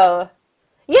 "Oh,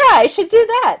 yeah, I should do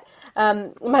that."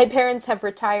 My parents have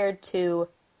retired to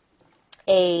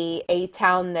a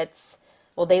town that's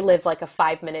well, they live like a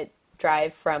 5 minute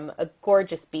drive from a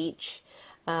gorgeous beach.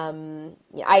 Yeah,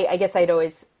 I guess I'd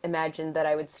always imagined that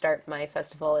I would start my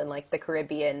festival in like the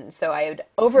Caribbean, so I had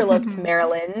overlooked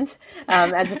Maryland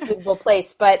as a suitable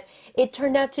place, but it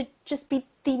turned out to just be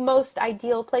the most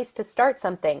ideal place to start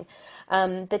something.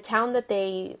 The town that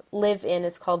they live in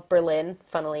is called Berlin,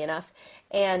 funnily enough,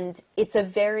 and it's a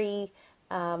very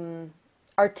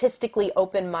artistically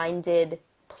open-minded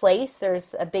place.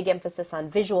 There's a big emphasis on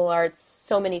visual arts,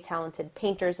 so many talented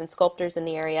painters and sculptors in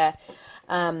the area,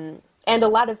 and a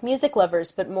lot of music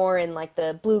lovers, but more in like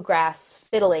the bluegrass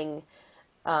fiddling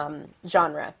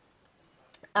genre.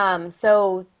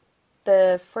 So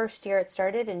the first year it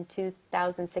started in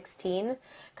 2016,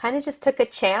 kind of just took a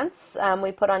chance.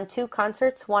 We put on 2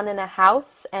 concerts, one in a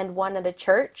house and one at a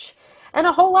church, and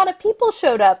a whole lot of people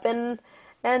showed up and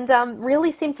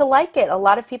really seemed to like it. A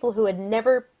lot of people who had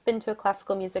never been to a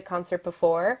classical music concert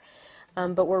before,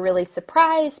 but were really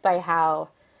surprised by how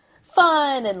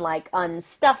fun and like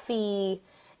unstuffy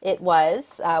it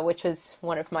was, which was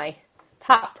one of my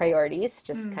top priorities,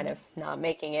 just kind of not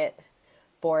making it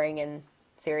boring and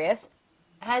serious.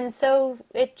 And so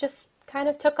it just kind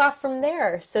of took off from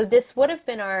there. So this would have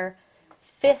been our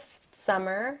 5th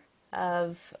summer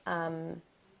of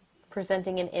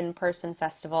presenting an in-person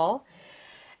festival.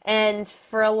 And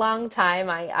for a long time,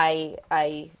 I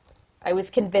was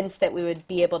convinced that we would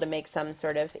be able to make some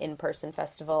sort of in-person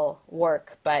festival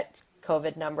work, but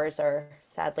COVID numbers are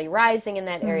sadly rising in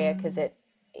that area because it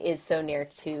is so near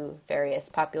to various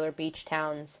popular beach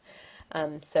towns.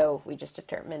 So we just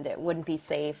determined it wouldn't be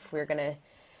safe. We were going to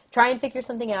try and figure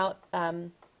something out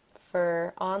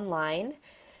for online.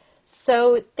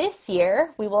 So this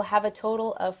year we will have a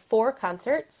total of 4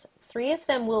 concerts. 3 of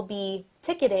them will be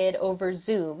ticketed over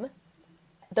Zoom.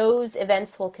 Those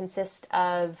events will consist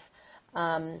of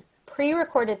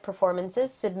pre-recorded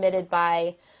performances submitted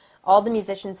by all the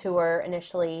musicians who were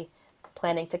initially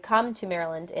planning to come to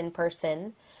Maryland in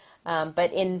person,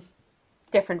 but in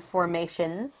different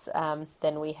formations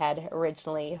than we had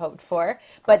originally hoped for,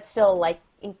 but still like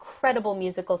incredible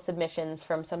musical submissions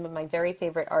from some of my very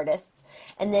favorite artists.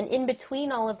 And then in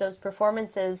between all of those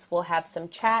performances, we'll have some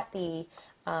chat. The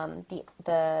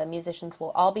musicians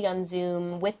will all be on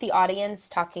Zoom with the audience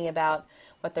talking about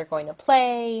what they're going to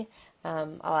play.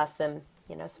 I'll ask them,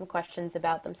 some questions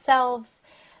about themselves.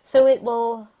 So it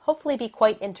will hopefully be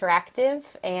quite interactive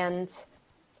and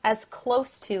as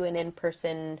close to an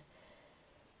in-person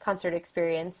concert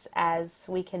experience as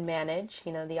we can manage.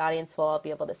 The audience will all be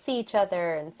able to see each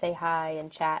other and say hi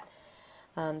and chat.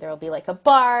 There will be like a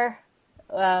bar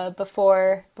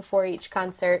before each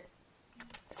concert.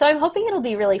 So I'm hoping it'll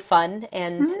be really fun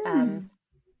and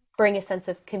bring a sense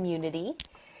of community.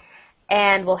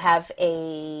 And we'll have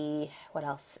a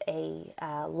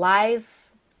live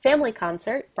family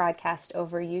concert broadcast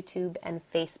over YouTube and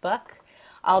Facebook.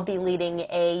 I'll be leading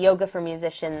a Yoga for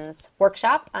Musicians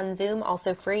workshop on Zoom,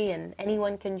 also free, and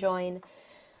anyone can join.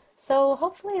 So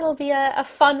hopefully it'll be a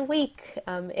fun week,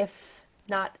 if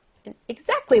not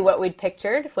exactly what we'd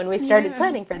pictured when we started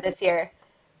planning for this year.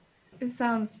 It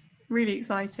sounds really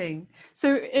exciting.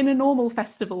 So in a normal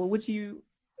festival, would you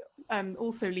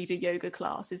also lead a yoga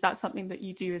class? Is that something that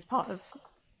you do as part of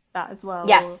that as well?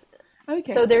 Yes. Or...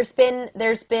 Okay. So there's been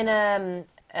an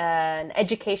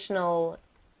educational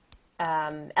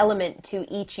element to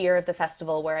each year of the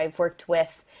festival where I've worked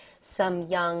with some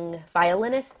young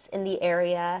violinists in the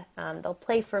area. They'll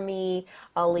play for me.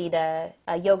 I'll lead a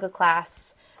yoga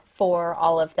class for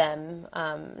all of them.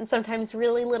 And sometimes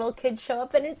really little kids show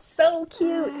up, and it's so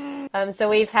cute. So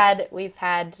we've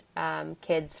had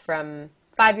kids from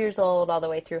 5 years old all the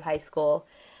way through high school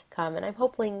come, and I'm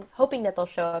hoping that they'll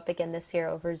show up again this year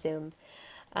over Zoom.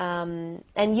 And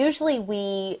usually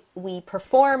we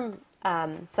perform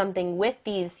something with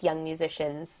these young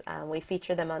musicians. We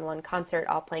feature them on one concert,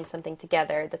 all playing something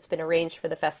together that's been arranged for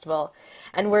the festival.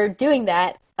 And we're doing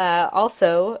that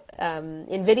also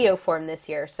in video form this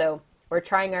year. So we're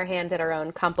trying our hand at our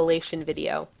own compilation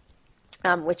video,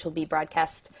 which will be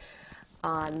broadcast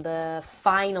on the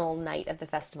final night of the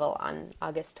festival on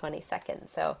August 22nd.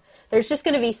 So there's just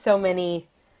going to be so many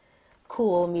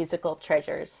cool musical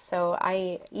treasures. So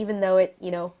even though it,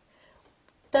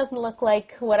 doesn't look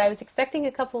like what I was expecting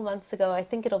a couple months ago, I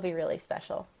think it'll be really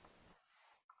special.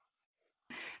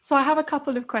 So I have a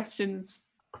couple of questions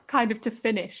kind of to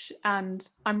finish, and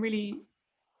I'm really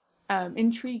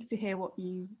intrigued to hear what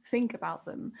you think about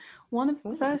them. One of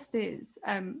the first is,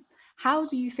 how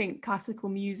do you think classical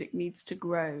music needs to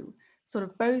grow, sort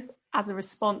of both as a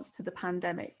response to the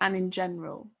pandemic and in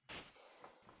general?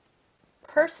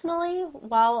 Personally,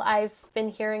 while I've been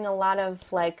hearing a lot of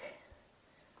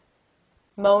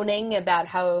moaning about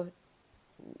how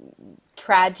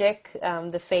tragic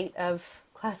the fate of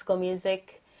classical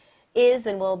music is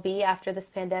and will be after this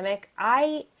pandemic,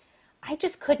 I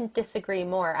just couldn't disagree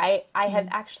more. I have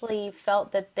actually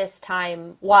felt that this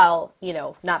time, while,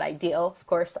 not ideal, of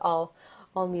course, all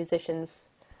musicians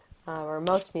or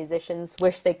most musicians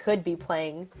wish they could be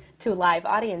playing to live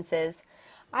audiences,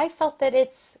 I felt that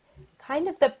it's kind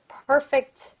of the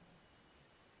perfect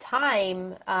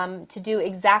time to do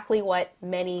exactly what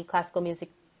many classical music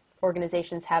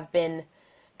organizations have been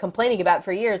complaining about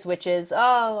for years, which is,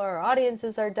 our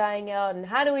audiences are dying out, and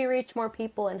how do we reach more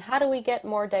people, and how do we get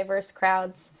more diverse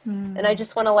crowds? And I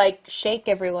just want to shake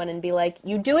everyone and be like,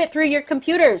 you do it through your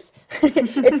computers.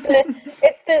 It's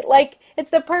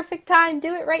the perfect time.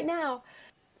 Do it right now.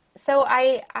 So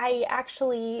I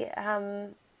actually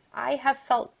I have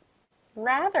felt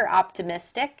rather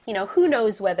optimistic. Who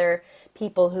knows whether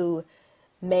people who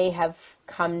may have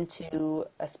come to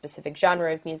a specific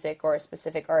genre of music or a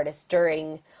specific artist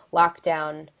during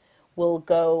lockdown will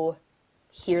go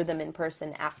hear them in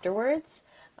person afterwards.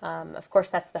 Of course,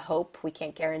 that's the hope. We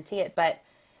can't guarantee it, but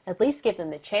at least give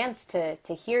them the chance to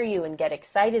hear you and get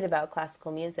excited about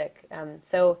classical music.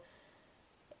 So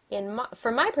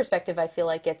from my perspective, I feel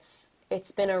like it's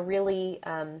been a really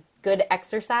good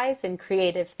exercise in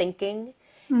creative thinking,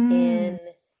 in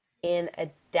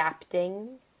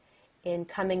adapting, in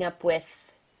coming up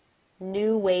with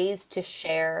new ways to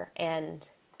share and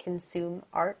consume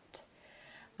art.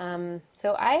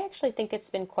 So I actually think it's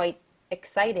been quite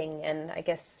exciting, and I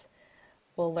guess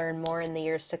we'll learn more in the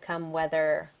years to come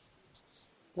whether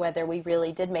we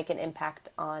really did make an impact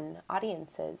on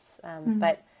audiences.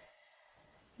 But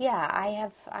yeah, I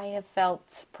have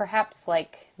felt perhaps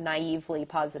naively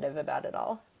positive about it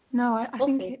all. No, I We'll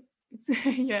think see. it's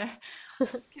yeah,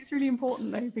 it's really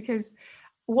important though, because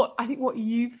what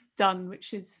you've done,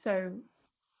 which is so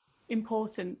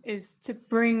important, is to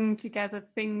bring together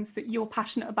things that you're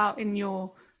passionate about in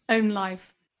your own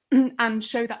life and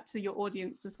show that to your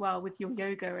audience as well with your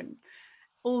yoga and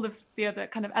all of the other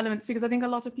kind of elements, because I think a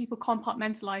lot of people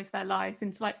compartmentalize their life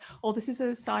into this is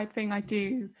a side thing I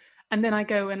do, and then I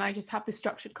go and I just have this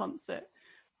structured concert.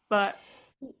 But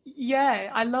yeah,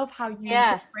 I love how you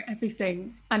incorporate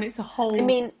everything, and it's a whole. I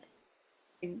mean,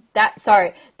 that's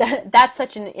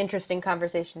such an interesting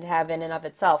conversation to have in and of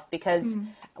itself, because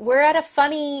we're at a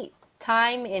funny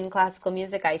time in classical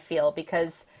music, I feel,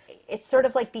 because it's sort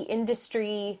of like the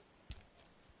industry,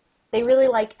 they really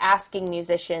like asking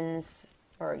musicians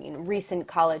or recent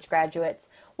college graduates,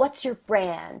 what's your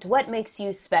brand? What makes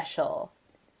you special?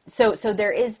 So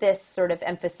there is this sort of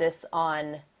emphasis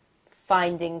on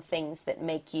finding things that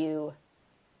make you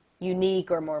unique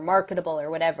or more marketable or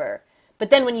whatever. But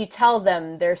then when you tell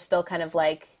them, they're still kind of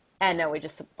like, no, we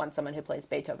just want someone who plays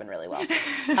Beethoven really well.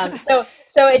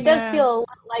 So it does feel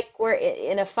like we're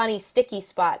in a funny, sticky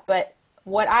spot. But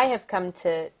what I have come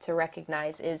to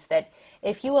recognize is that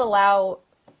if you allow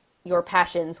your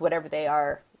passions, whatever they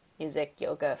are, music,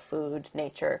 yoga, food,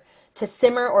 nature, to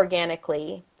simmer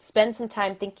organically, spend some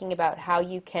time thinking about how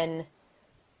you can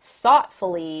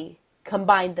thoughtfully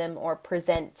combine them or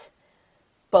present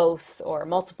both or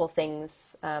multiple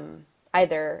things,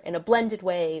 either in a blended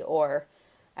way or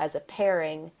as a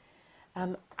pairing.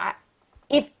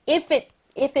 If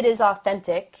it is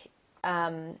authentic,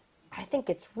 I think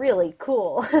it's really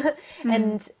cool. Mm.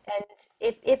 And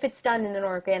if it's done in an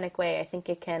organic way, I think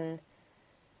it can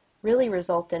really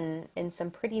result in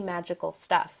some pretty magical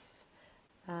stuff.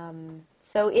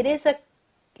 So it is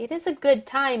a good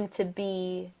time to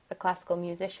be a classical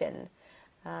musician.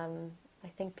 I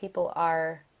think people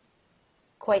are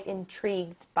quite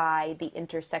intrigued by the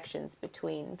intersections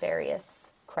between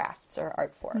various crafts or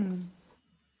art forms.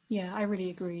 Yeah, I really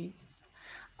agree.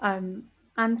 Um,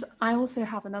 and I also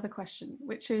have another question,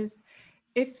 which is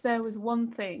if there was one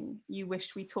thing you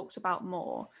wished we talked about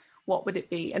more, what would it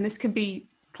be? And this can be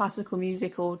classical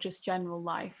music or just general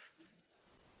life.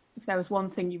 If there was one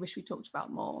thing you wish we talked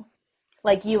about more,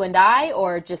 Like you and I,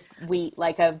 or just we,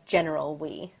 like a general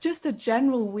we? just a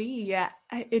general we, yeah,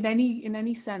 in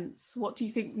any sense, what do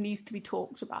you think needs to be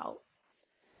talked about?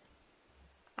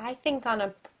 I think on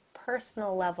a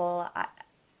personal level,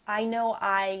 I know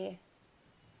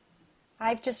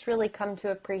I've just really come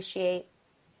to appreciate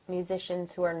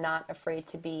musicians who are not afraid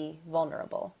to be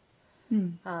vulnerable,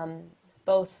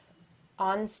 both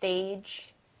on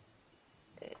stage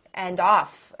and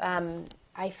off.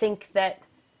 I think that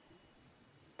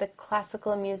the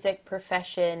classical music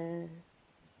profession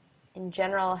in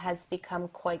general has become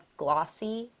quite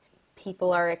glossy.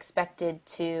 People are expected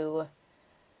to,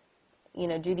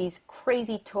 do these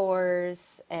crazy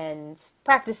tours and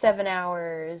practice 7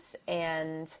 hours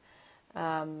and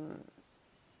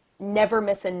never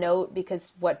miss a note,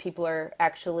 because what people are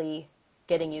actually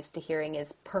getting used to hearing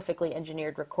is perfectly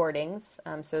engineered recordings.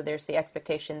 So there's the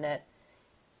expectation that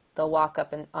they'll walk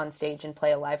up on stage and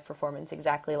play a live performance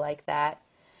exactly like that.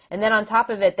 And then on top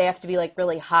of it, they have to be like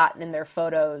really hot in their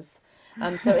photos.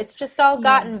 So it's just all Yeah.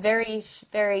 gotten very,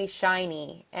 very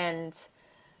shiny. And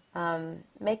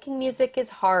making music is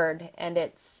hard, and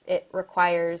it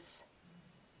requires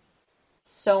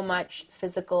so much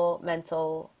physical,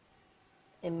 mental,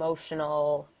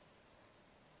 emotional,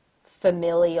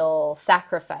 familial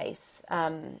sacrifice.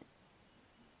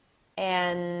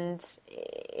 And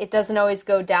it doesn't always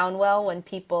go down well when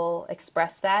people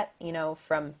express that,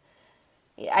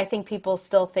 I think people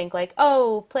still think like,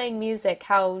 oh, playing music,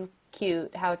 how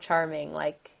cute, how charming,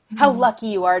 like how lucky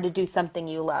you are to do something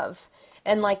you love.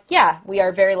 And like, yeah, we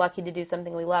are very lucky to do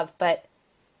something we love, but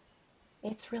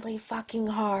it's really fucking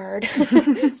hard.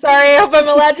 Sorry, I hope I'm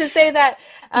allowed to say that.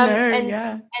 Um, No, and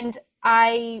yeah. and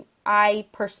I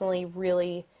personally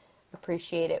really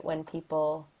appreciate it when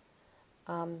people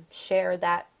share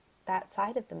that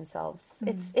side of themselves.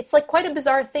 It's like quite a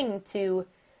bizarre thing to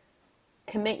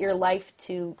commit your life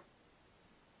to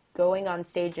going on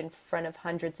stage in front of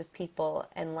hundreds of people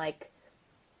and like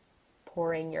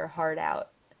pouring your heart out,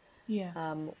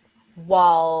 Yeah.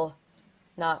 while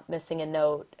not missing a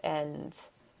note and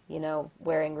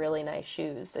wearing really nice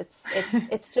shoes.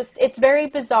 It's very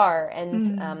bizarre,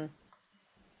 and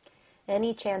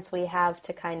any chance we have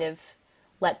to kind of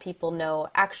let people know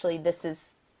actually this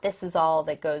is all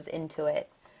that goes into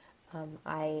it,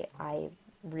 I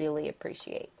really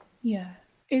appreciate. Yeah.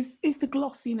 Is the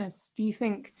glossiness, do you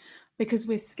think, because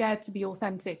we're scared to be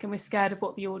authentic and we're scared of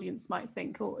what the audience might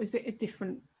think, or is it a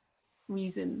different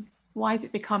reason? Why has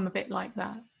it become a bit like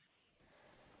that?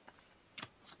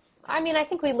 I mean, I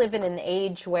think we live in an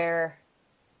age where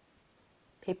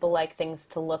people like things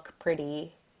to look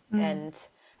pretty, and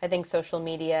I think social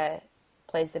media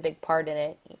plays a big part in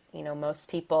it. Most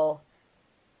people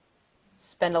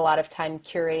spend a lot of time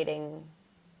curating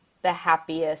the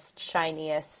happiest,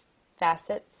 shiniest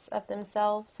facets of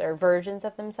themselves or versions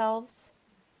of themselves.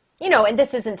 And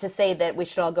this isn't to say that we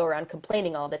should all go around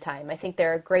complaining all the time. I think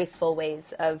there are graceful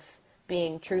ways of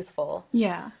being truthful.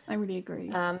 Yeah, I really agree.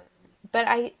 But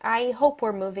I hope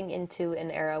we're moving into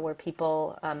an era where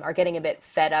people are getting a bit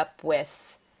fed up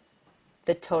with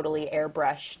the totally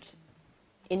airbrushed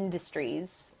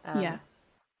industries Yeah.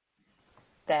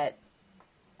 that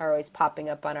are always popping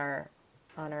up on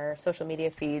our social media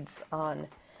feeds, on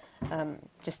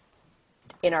just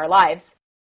in our lives.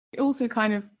 It also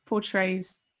kind of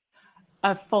portrays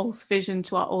a false vision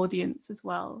to our audience as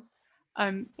well.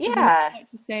 Because Yeah. I like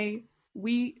to say,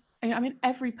 I mean,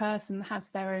 every person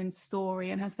has their own story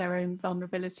and has their own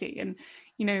vulnerability. And,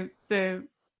 the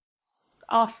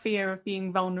our fear of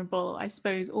being vulnerable, I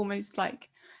suppose, almost like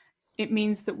it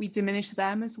means that we diminish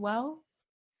them as well.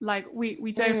 Like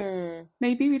we don't, Mm.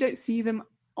 maybe we don't see them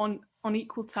on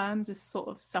equal terms as sort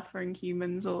of suffering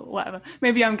humans or whatever.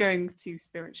 Maybe I'm going too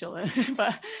spiritual,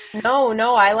 but No,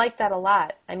 no, I like that a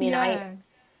lot. I mean, yeah,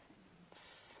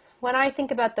 when I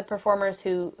think about the performers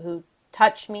who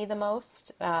touch me the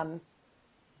most,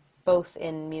 both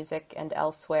in music and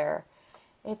elsewhere,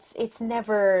 it's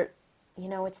never,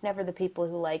 it's never the people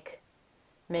who like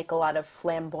make a lot of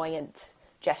flamboyant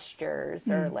gestures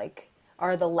or like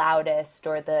are the loudest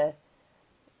or the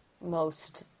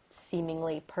most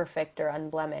seemingly perfect or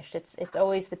unblemished. It's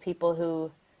always the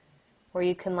people where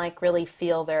you can like really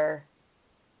feel their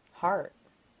heart.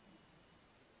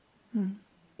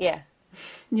 Yeah.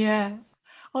 Yeah.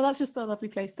 Well, that's just a lovely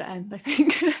place to end, I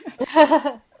think.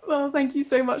 Well, thank you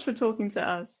so much for talking to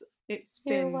us. It's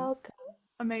You're been welcome.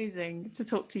 amazing to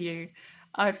talk to you.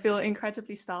 I feel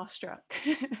incredibly starstruck.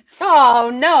 Oh,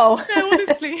 no. No,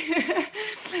 honestly.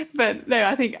 But no,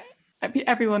 I think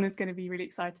everyone is going to be really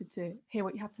excited to hear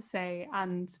what you have to say.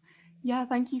 And yeah,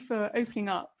 thank you for opening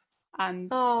up. And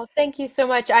Oh, thank you so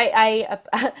much. I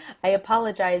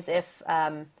apologize if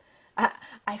I,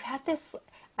 I've had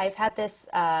this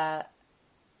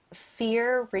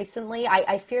fear recently.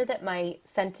 I fear that my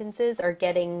sentences are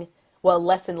getting, well,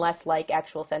 less and less like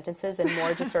actual sentences and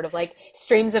more just sort of like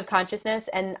streams of consciousness.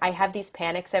 And I have these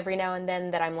panics every now and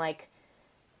then that I'm like,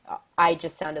 I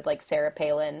just sounded like Sarah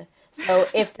Palin. So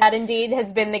if that indeed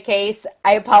has been the case,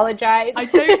 I apologize. I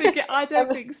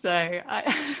don't think so.